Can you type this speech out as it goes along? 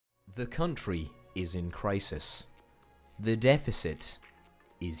The country is in crisis. The deficit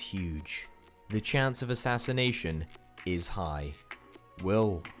is huge. The chance of assassination is high.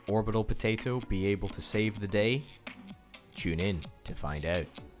 Will Orbital Potato be able to save the day? Tune in to find out.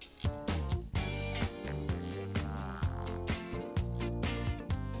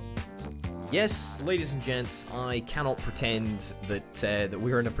 Yes, ladies and gents, I cannot pretend that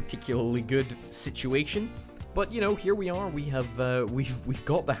we're in a particularly good situation, but you know, here we are. We've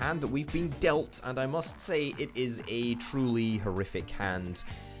got the hand that we've been dealt, and I must say it is a truly horrific hand,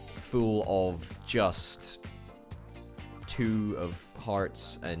 full of just two of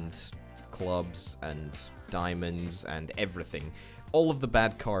hearts and clubs and diamonds and everything. All of the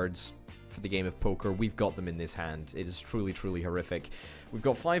bad cards for the game of poker, we've got them in this hand. It is truly, truly horrific. We've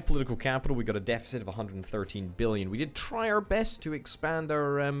got 5 political capital. We've got a deficit of 113 billion. We did try our best to expand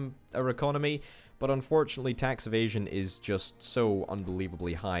our economy, but unfortunately tax evasion is just so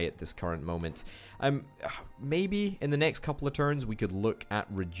unbelievably high at this current moment. Maybe in the next couple of turns we could look at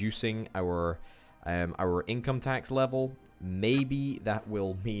reducing our income tax level. Maybe that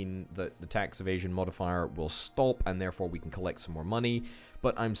will mean that the tax evasion modifier will stop, and therefore we can collect some more money.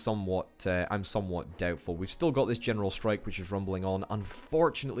 But I'm somewhat doubtful. We've still got this general strike, which is rumbling on.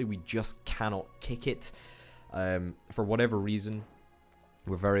 Unfortunately, we just cannot kick it. For whatever reason,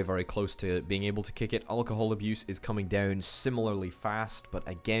 we're very, very close to being able to kick it. Alcohol abuse is coming down similarly fast, but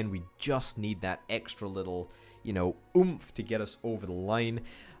again, we just need that extra little, you know, oomph to get us over the line.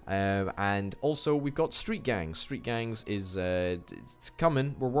 And also we've got street gangs. Street gangs is it's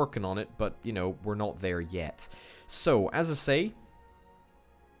coming. We're working on it, but you know, we're not there yet. So as I say,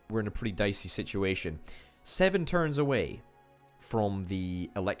 we're in a pretty dicey situation. 7 turns away from the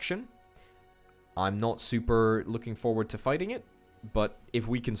election. I'm not super looking forward to fighting it, but if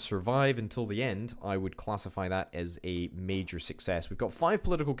we can survive until the end, I would classify that as a major success. We've got 5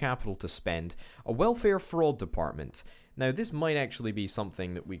 political capital to spend, a welfare fraud department. Now, this might actually be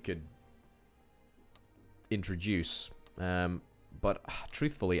something that we could introduce, but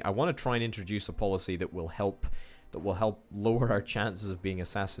truthfully, I want to try and introduce a policy that will help lower our chances of being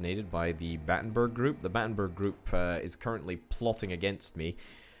assassinated by the Battenberg group. The Battenberg group is currently plotting against me,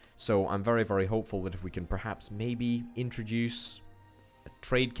 so I'm very, very hopeful that if we can perhaps maybe introduce a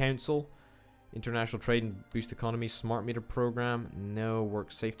trade council, international trade and boost economy, smart meter program, no. Work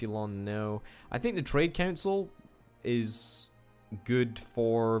safety law, no. I think the trade council is good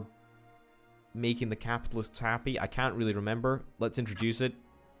for making the capitalists happy. I can't really remember. Let's introduce it.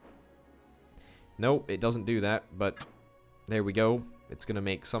 No, it doesn't do that, but there we go. It's going to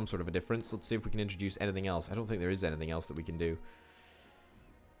make some sort of a difference. Let's see if we can introduce anything else. I don't think there is anything else that we can do.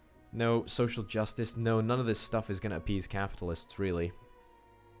 No, social justice. No, none of this stuff is going to appease capitalists, really.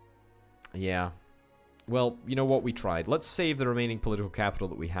 Yeah. Well, you know what? We tried. Let's save the remaining political capital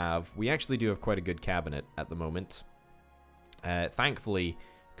that we have. We actually do have quite a good cabinet at the moment. Thankfully,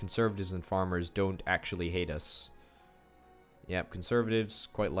 conservatives and farmers don't actually hate us. Yep, conservatives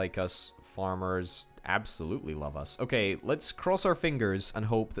quite like us. Farmers absolutely love us. Okay, let's cross our fingers and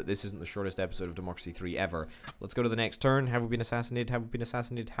hope that this isn't the shortest episode of Democracy 3 ever. Let's go to the next turn. Have we been assassinated? Have we been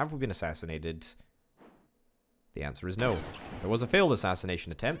assassinated? Have we been assassinated? The answer is no. There was a failed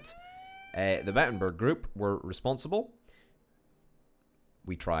assassination attempt. The Battenberg group were responsible.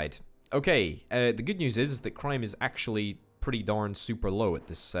 We tried. Okay, the good news is that crime is actually pretty darn super low at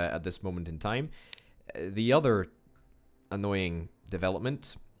this moment in time. The other annoying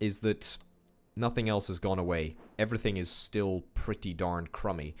development is that nothing else has gone away. Everything is still pretty darn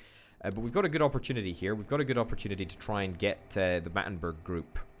crummy. But we've got a good opportunity here. We've got a good opportunity to try and get the Battenberg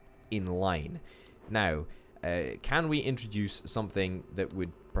group in line. Now, can we introduce something that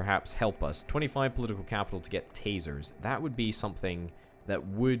would perhaps help us? 25 political capital to get tasers. That would be something that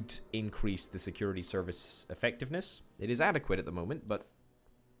would increase the security service effectiveness. It is adequate at the moment, but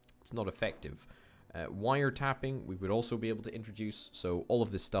it's not effective. Wiretapping, we would also be able to introduce, so all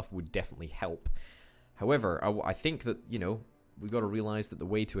of this stuff would definitely help. However, I think that, you know, we've got to realize that the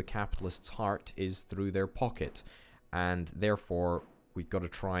way to a capitalist's heart is through their pocket, and therefore we've got to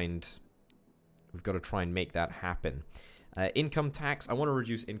try and make that happen. Income tax, I want to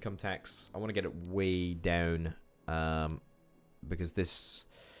reduce income tax. I want to get it way down, because this,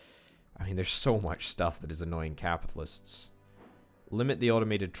 I mean, there's so much stuff that is annoying capitalists. Limit the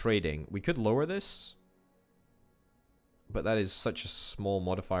automated trading. We could lower this, but that is such a small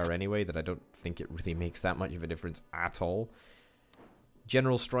modifier anyway that I don't think it really makes that much of a difference at all.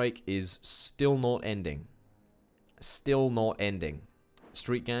 General strike is still not ending. Still not ending.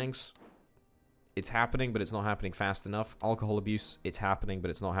 Street gangs, it's happening, but it's not happening fast enough. Alcohol abuse, it's happening, but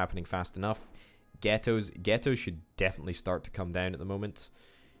it's not happening fast enough. Ghettos should definitely start to come down at the moment.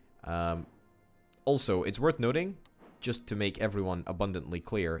 Also, it's worth noting, just to make everyone abundantly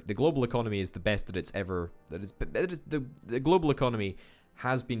clear, the global economy is the best that it's ever... The global economy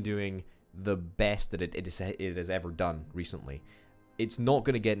has been doing the best that it has ever done recently. It's not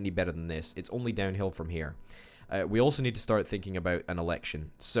going to get any better than this. It's only downhill from here. We also need to start thinking about an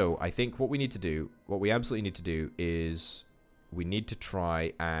election. So I think what we need to do, what we absolutely need to do is we need to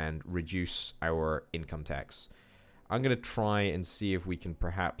try and reduce our income tax. I'm going to try and see if we can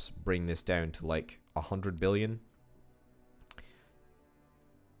perhaps bring this down to like 100 billion.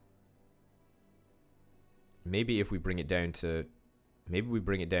 Maybe if we bring it down to... Maybe we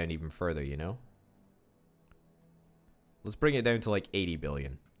bring it down even further, you know? Let's bring it down to like 80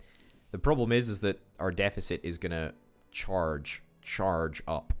 billion. The problem is that our deficit is going to charge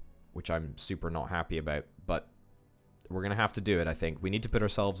up, which I'm super not happy about, but we're going to have to do it, I think. We need to put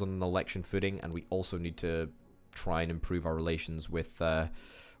ourselves on an election footing, and we also need to try and improve our relations with the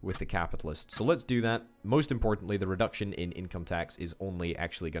capitalists. So let's do that. Most importantly, the reduction in income tax is only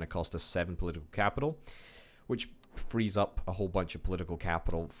actually going to cost us 7 political capital, which frees up a whole bunch of political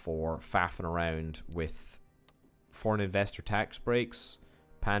capital for faffing around with foreign investor tax breaks,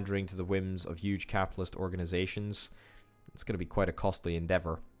 pandering to the whims of huge capitalist organizations. It's going to be quite a costly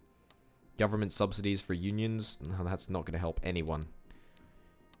endeavor. Government subsidies for unions, no, that's not going to help anyone.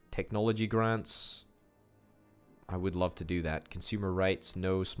 Technology grants, I would love to do that. Consumer rights,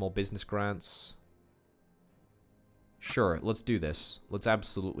 no. Small business grants. Sure, let's do this. Let's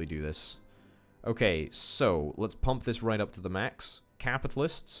absolutely do this. Okay, so let's pump this right up to the max.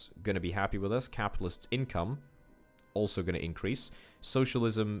 Capitalists, going to be happy with us. Capitalists' income, also going to increase.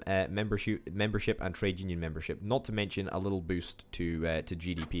 Socialism, membership and trade union membership. Not to mention a little boost to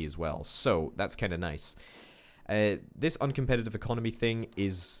GDP as well. So that's kind of nice. This uncompetitive economy thing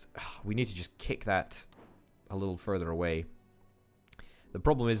is... we need to just kick that a little further away. The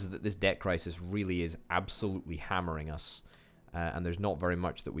problem is that this debt crisis really is absolutely hammering us. And there's not very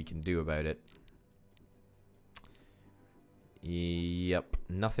much that we can do about it. Yep.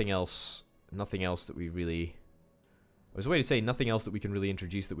 Nothing else that we really... I was going to say nothing else that we can really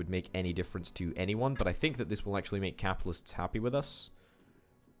introduce that would make any difference to anyone, but I think that this will actually make capitalists happy with us.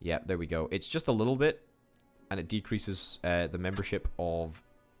 Yeah, there we go. It's just a little bit, and it decreases the membership of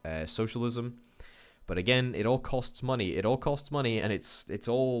socialism. But again, it all costs money. It all costs money, and it's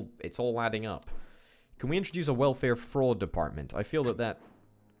all adding up. Can we introduce a welfare fraud department? I feel that that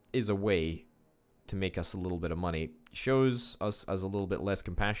is a way to make us a little bit of money. Shows us as a little bit less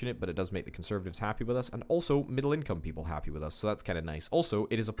compassionate, but it does make the conservatives happy with us, and also middle-income people happy with us, so that's kind of nice. Also,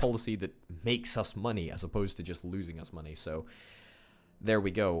 it is a policy that makes us money, as opposed to just losing us money, so there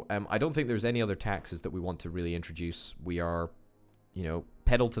we go. I don't think there's any other taxes that we want to really introduce. We are, you know,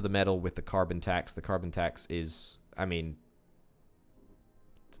 pedal to the metal with the carbon tax. The carbon tax is, I mean,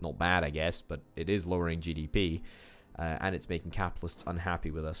 it's not bad, I guess, but it is lowering GDP, and it's making capitalists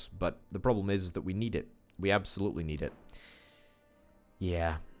unhappy with us. But the problem is that we need it. We absolutely need it.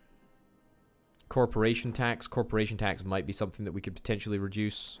 Yeah. Corporation tax. Corporation tax might be something that we could potentially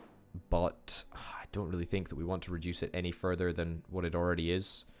reduce, but I don't really think that we want to reduce it any further than what it already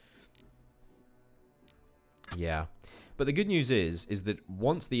is. Yeah. But the good news is that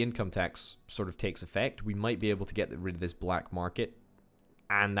once the income tax sort of takes effect, we might be able to get rid of this black market,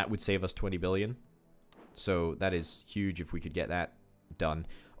 and that would save us 20 billion. So that is huge if we could get that done.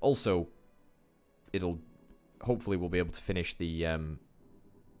 Also, it'll hopefully we'll be able to finish the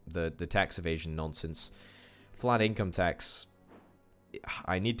tax evasion nonsense. Flat income tax.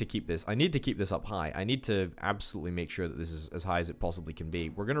 I need to keep this. I need to keep this up high. I need to absolutely make sure that this is as high as it possibly can be.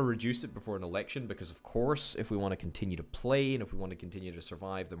 We're going to reduce it before an election because, of course, if we want to continue to play and if we want to continue to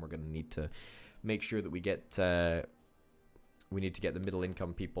survive, then we're going to need to make sure that we get we need to get the middle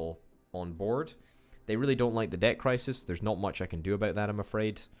income people on board. They really don't like the debt crisis. There's not much I can do about that, I'm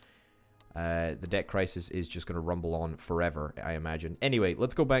afraid. The debt crisis is just going to rumble on forever, I imagine. Anyway,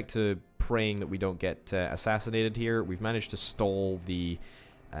 let's go back to praying that we don't get assassinated here. We've managed to stall the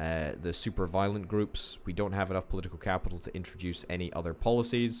super violent groups. We don't have enough political capital to introduce any other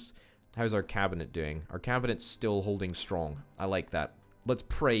policies. How's our cabinet doing? Our cabinet's still holding strong. I like that. Let's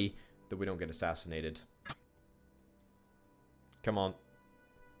pray that we don't get assassinated. Come on.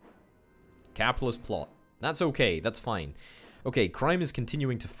 Capitalist plot. That's okay. That's fine. Okay, crime is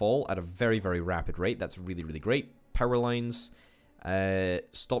continuing to fall at a very, very rapid rate. That's really, really great. Power lines.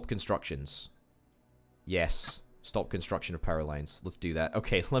 Stop constructions. Yes. Stop construction of power lines. Let's do that.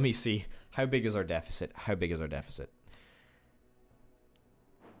 Okay, let me see. How big is our deficit? How big is our deficit?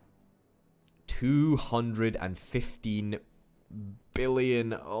 215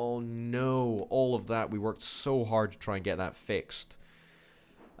 billion. Oh no. All of that. We worked so hard to try and get that fixed.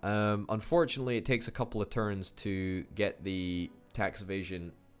 Unfortunately, it takes a couple of turns to get the tax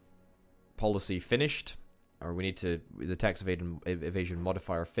evasion policy finished, or we need to the tax evasion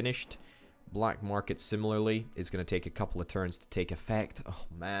modifier finished. Black market similarly is going to take a couple of turns to take effect. Oh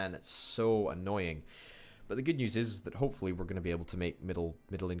man, it's so annoying. But the good news is that hopefully we're going to be able to make middle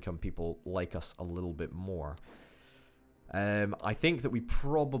income people like us a little bit more. I think that we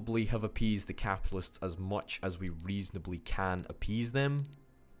probably have appeased the capitalists as much as we reasonably can appease them.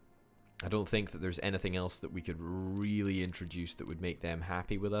 I don't think that there's anything else that we could really introduce that would make them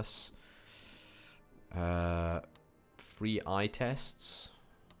happy with us. Free eye tests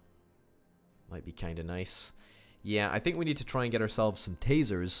might be kind of nice. Yeah, I think we need to try and get ourselves some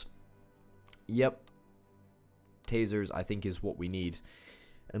tasers. Yep. Tasers, I think, is what we need.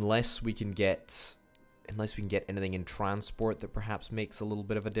 Unless we can get anything in transport that perhaps makes a little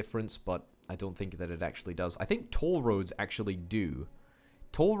bit of a difference, but I don't think that it actually does. I think toll roads actually do.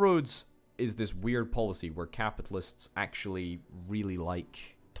 Toll roads is this weird policy where capitalists actually really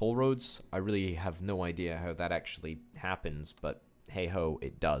like toll roads. I really have no idea how that actually happens, but hey ho,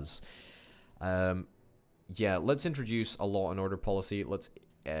 it does. Yeah, let's introduce a law and order policy. Let's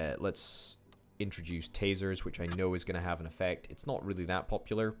introduce tasers, which I know is going to have an effect. It's not really that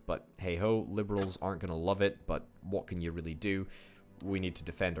popular, but hey ho, liberals aren't going to love it, but what can you really do? We need to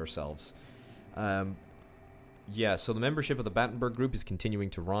defend ourselves. Yeah, so the membership of the Battenberg group is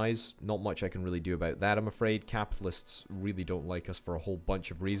continuing to rise. Not much I can really do about that, I'm afraid. Capitalists really don't like us for a whole bunch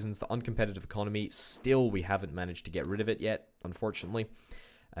of reasons. The uncompetitive economy, still we haven't managed to get rid of it yet, unfortunately.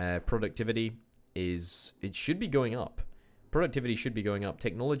 Productivity is... it should be going up. Productivity should be going up.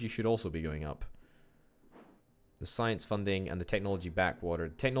 Technology should also be going up. The science funding and the technology backwater.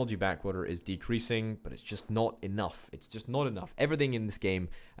 The technology backwater is decreasing, but it's just not enough. It's just not enough. Everything in this game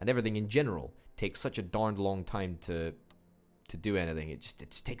and everything in general takes such a darned long time to do anything.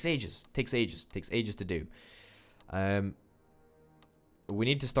 It takes ages. Takes ages to do. We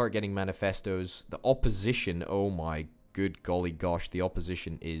need to start getting manifestos. The opposition, oh my good golly gosh, the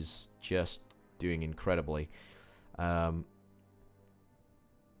opposition is just doing incredibly.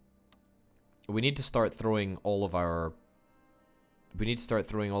 We need to start throwing all of our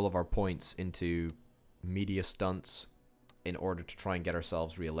points into media stunts in order to try and get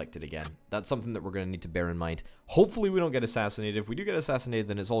ourselves re-elected again. That's something that we're going to need to bear in mind. Hopefully we don't get assassinated. If we do get assassinated,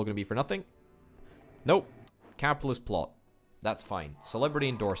 then it's all going to be for nothing. Nope. Capitalist plot. That's fine. Celebrity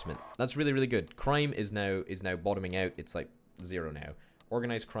endorsement. That's really, really good. Crime is now bottoming out. It's like 0 now.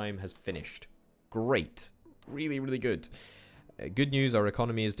 Organized crime has finished. Great. Really, really good. Good news, our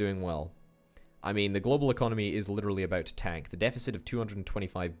economy is doing well. I mean, the global economy is literally about to tank. The deficit of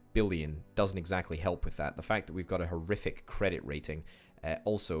 225 billion doesn't exactly help with that. The fact that we've got a horrific credit rating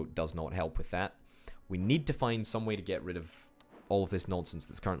also does not help with that. We need to find some way to get rid of all of this nonsense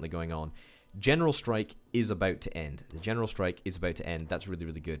that's currently going on. General strike is about to end. The general strike is about to end. That's really,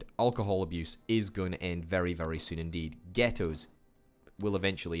 really good. Alcohol abuse is going to end very, very soon indeed. Ghettos will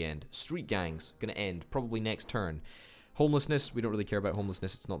eventually end. Street gangs going to end probably next turn. Homelessness, we don't really care about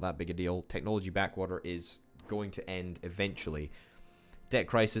homelessness. It's not that big a deal. Technology backwater is going to end eventually. Debt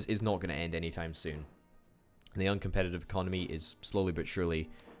crisis is not going to end anytime soon. The uncompetitive economy is slowly but surely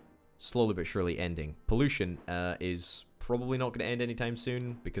ending. Pollution is probably not going to end anytime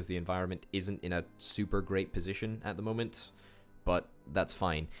soon because the environment isn't in a super great position at the moment, but that's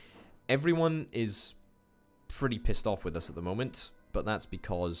fine. Everyone is pretty pissed off with us at the moment, but that's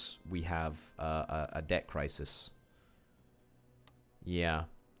because we have a debt crisis. Yeah.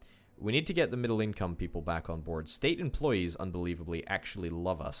 We need to get the middle income people back on board. State employees, unbelievably, actually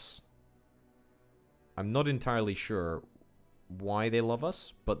love us. I'm not entirely sure why they love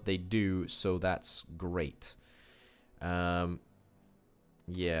us, but they do, so that's great.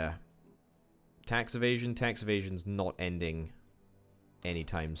 Yeah. Tax evasion. Tax evasion's not ending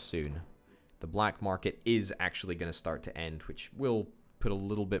anytime soon. The black market is actually going to start to end, which will put a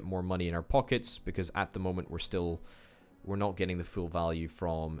little bit more money in our pockets, because at the moment we're not getting the full value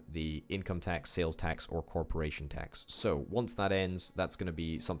from the income tax, sales tax, or corporation tax. So once that ends, that's going to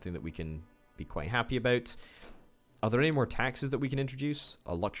be something that we can be quite happy about. Are there any more taxes that we can introduce?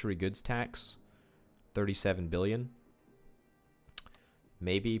 A luxury goods tax, 37 billion.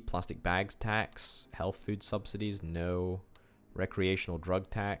 Maybe plastic bags tax, health food subsidies, no. Recreational drug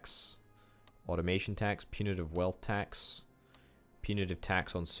tax, automation tax, punitive wealth tax, punitive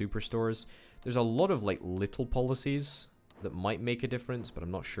tax on superstores. There's a lot of like little policies that might make a difference, but I'm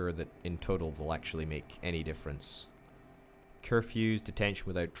not sure that in total they'll actually make any difference. Curfews, detention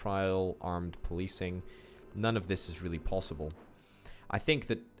without trial, armed policing. None of this is really possible. I think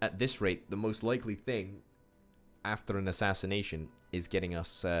that at this rate, the most likely thing after an assassination is getting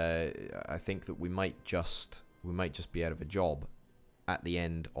us. I think that we might just be out of a job at the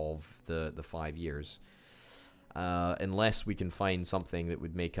end of the 5 years, unless we can find something that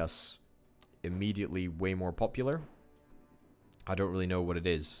would make us immediately way more popular. I don't really know what it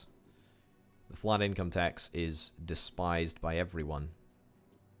is. The flat income tax is despised by everyone.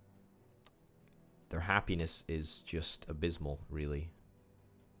 Their happiness is just abysmal, really.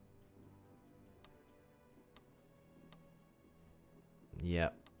 Yeah.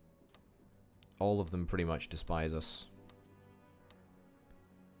 All of them pretty much despise us.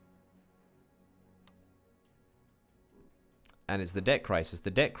 And it's the debt crisis.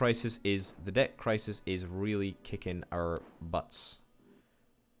 The debt crisis is really kicking our butts.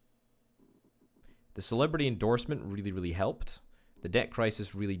 The celebrity endorsement really helped. The debt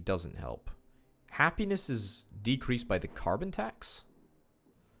crisis really doesn't help. Happiness is decreased by the carbon tax.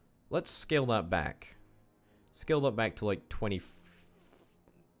 Let's scale that back. Scale that back to like 20.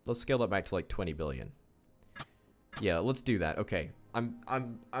 Let's scale that back to like 20 billion. Yeah, let's do that. Okay.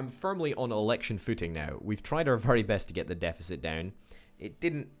 I'm firmly on election footing now. We've tried our very best to get the deficit down. It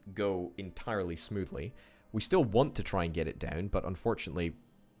didn't go entirely smoothly. We still want to try and get it down, but unfortunately,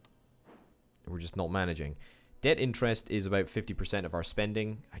 we're just not managing. Debt interest is about 50% of our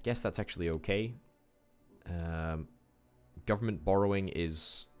spending. I guess that's actually okay. Government borrowing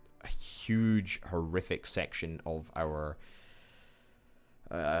is a huge, horrific section of our...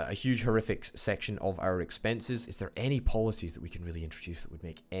 expenses. Is there any policies that we can really introduce that would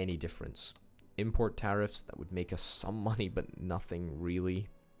make any difference? Import tariffs, that would make us some money, but nothing really.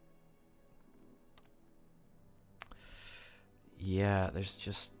 Yeah, there's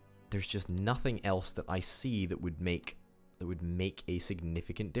just nothing else that I see that would make a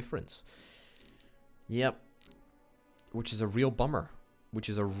significant difference. Yep. Which is a real bummer. Which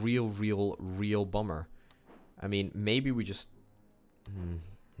is a real bummer. I mean, maybe we just...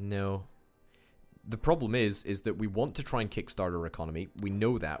 no. The problem is that we want to try and kickstart our economy. We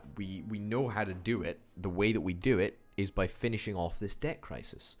know that. We know how to do it. The way that we do it is by finishing off this debt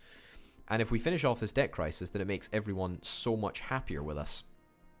crisis. And if we finish off this debt crisis, then it makes everyone so much happier with us.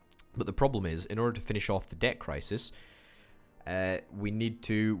 But the problem is, in order to finish off the debt crisis, we need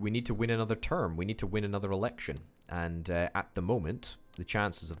to win another term. We need to win another election. And at the moment, the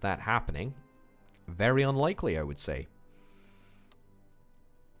chances of that happening, very unlikely, I would say.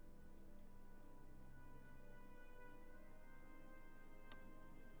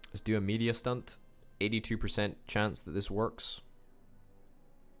 Let's do a media stunt. 82% chance that this works.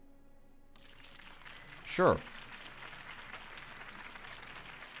 Sure.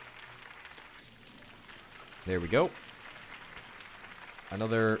 There we go.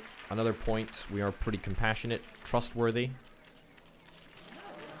 Another point. We are pretty compassionate, trustworthy.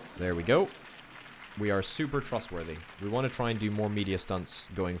 So there we go. We are super trustworthy. We want to try and do more media stunts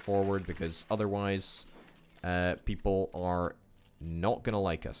going forward because otherwise people are not gonna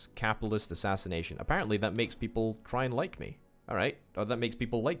like us. Capitalist assassination. Apparently that makes people try and like me. Alright. Oh, that makes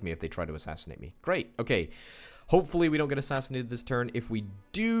people like me if they try to assassinate me. Great. Okay. Hopefully we don't get assassinated this turn. If we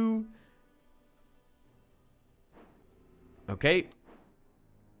do... okay.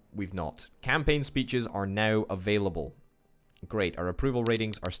 We've not. Campaign speeches are now available. Great. Our approval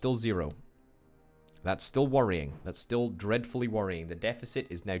ratings are still 0. That's still worrying. That's still dreadfully worrying. The deficit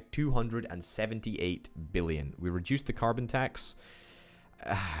is now 278 billion. We reduced the carbon tax.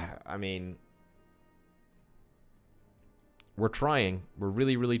 I mean, we're trying. We're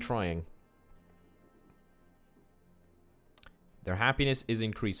really trying. Their happiness is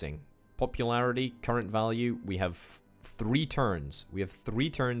increasing. Popularity, current value, we have 3 turns. We have 3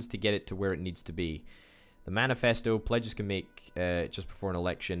 turns to get it to where it needs to be. The manifesto, pledges can make just before an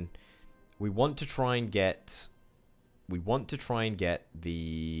election. We want to try and get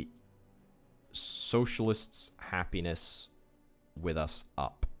the socialists' happiness with us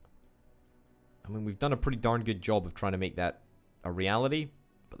up. I mean, we've done a pretty darn good job of trying to make that a reality,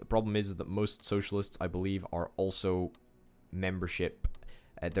 but the problem is that most socialists, I believe, are also membership.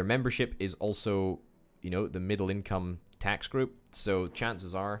 Their membership is also, you know, the middle income tax group, so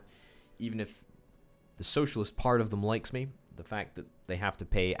chances are, even if the socialist part of them likes me, the fact that they have to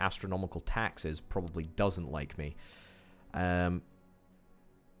pay astronomical taxes probably doesn't like me. We'll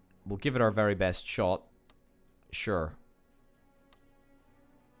give it our very best shot. Sure.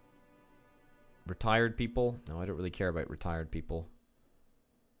 Retired people? No, I don't really care about retired people.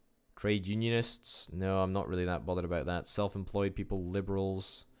 Trade unionists? No, I'm not really that bothered about that. Self-employed people,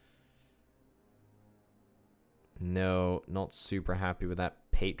 liberals? No, not super happy with that.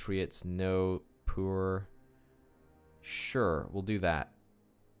 Patriots? No. Poor? Sure, we'll do that.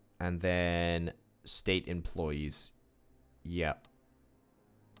 And then state employees. Yeah.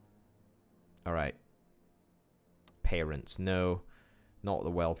 Alright. Parents, no. Not the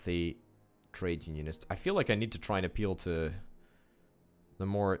wealthy. Trade unionists. I feel like I need to try and appeal to the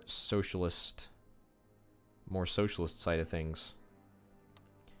more socialist side of things.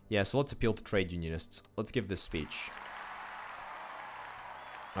 Yeah, so let's appeal to trade unionists. Let's give this speech.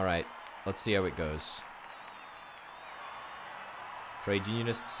 Alright, let's see how it goes. Trade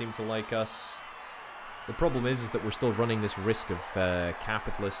unionists seem to like us. The problem is that we're still running this risk of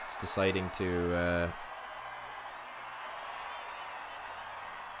capitalists deciding to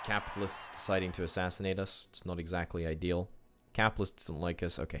assassinate us. It's not exactly ideal. Capitalists don't like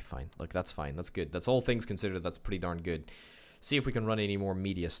us. Okay, fine. Look, that's fine. That's good. That's all things considered. That's pretty darn good. See if we can run any more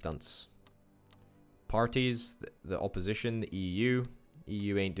media stunts. Parties, the opposition, the EU.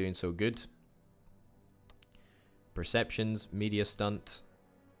 EU ain't doing so good. Perceptions, media stunt.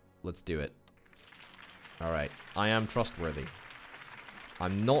 Let's do it. Alright, I am trustworthy.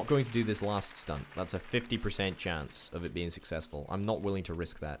 I'm not going to do this last stunt. That's a 50% chance of it being successful. I'm not willing to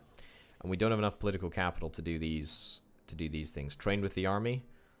risk that. And we don't have enough political capital to do these things. Train with the army?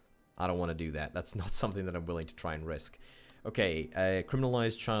 I don't want to do that. That's not something that I'm willing to try and risk. Okay,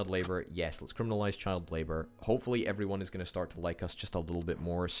 criminalize child labor. Yes, let's criminalize child labor. Hopefully everyone is going to start to like us just a little bit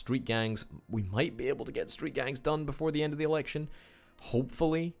more. Street gangs. We might be able to get street gangs done before the end of the election.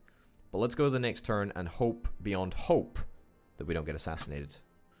 Hopefully. But let's go to the next turn and hope beyond hope that we don't get assassinated.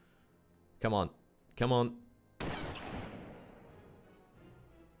 Come on. Come on.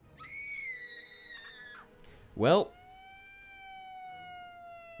 Well,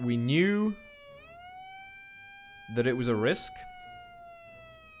 we knew that it was a risk.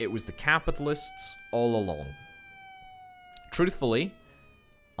 It was the capitalists all along. Truthfully,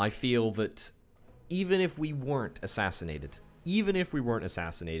 I feel that even if we weren't assassinated,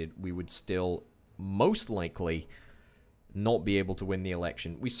 we would still most likely not be able to win the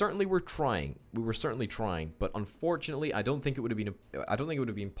election. We certainly were trying. We were certainly trying, but unfortunately, I don't think it would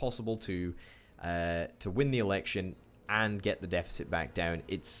have been possible to win the election and get the deficit back down.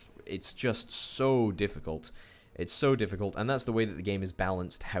 It's just so difficult. It's so difficult, and that's the way that the game is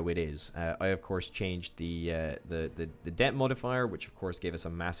balanced how it is. I, of course, changed the debt modifier, which, of course, gave us a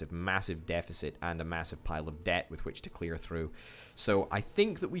massive deficit and a massive pile of debt with which to clear through. So I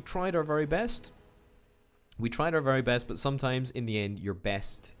think that we tried our very best. We tried our very best, but sometimes, in the end, your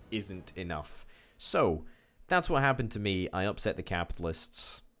best isn't enough. So that's what happened to me. I upset the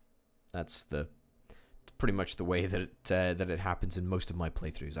capitalists. That's pretty much the way that it happens in most of my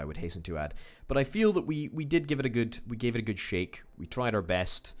playthroughs, I would hasten to add. But I feel that we did give it a good shake. We tried our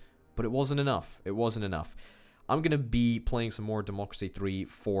best, but it wasn't enough. It wasn't enough. I'm going to be playing some more Democracy 3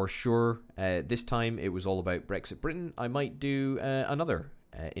 for sure. This time it was all about Brexit Britain. I might do another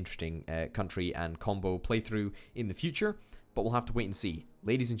interesting country and combo playthrough in the future, but we'll have to wait and see.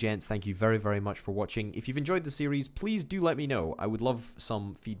 Ladies and gents, thank you very, very much for watching. If you've enjoyed the series, please do let me know. I would love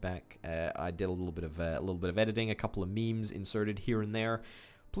some feedback. I did a little bit of editing, a couple of memes inserted here and there.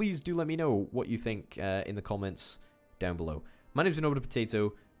 Please do let me know what you think in the comments down below. My name's Orbital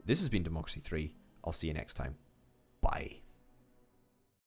Potato. This has been Democracy 3. I'll see you next time. Bye.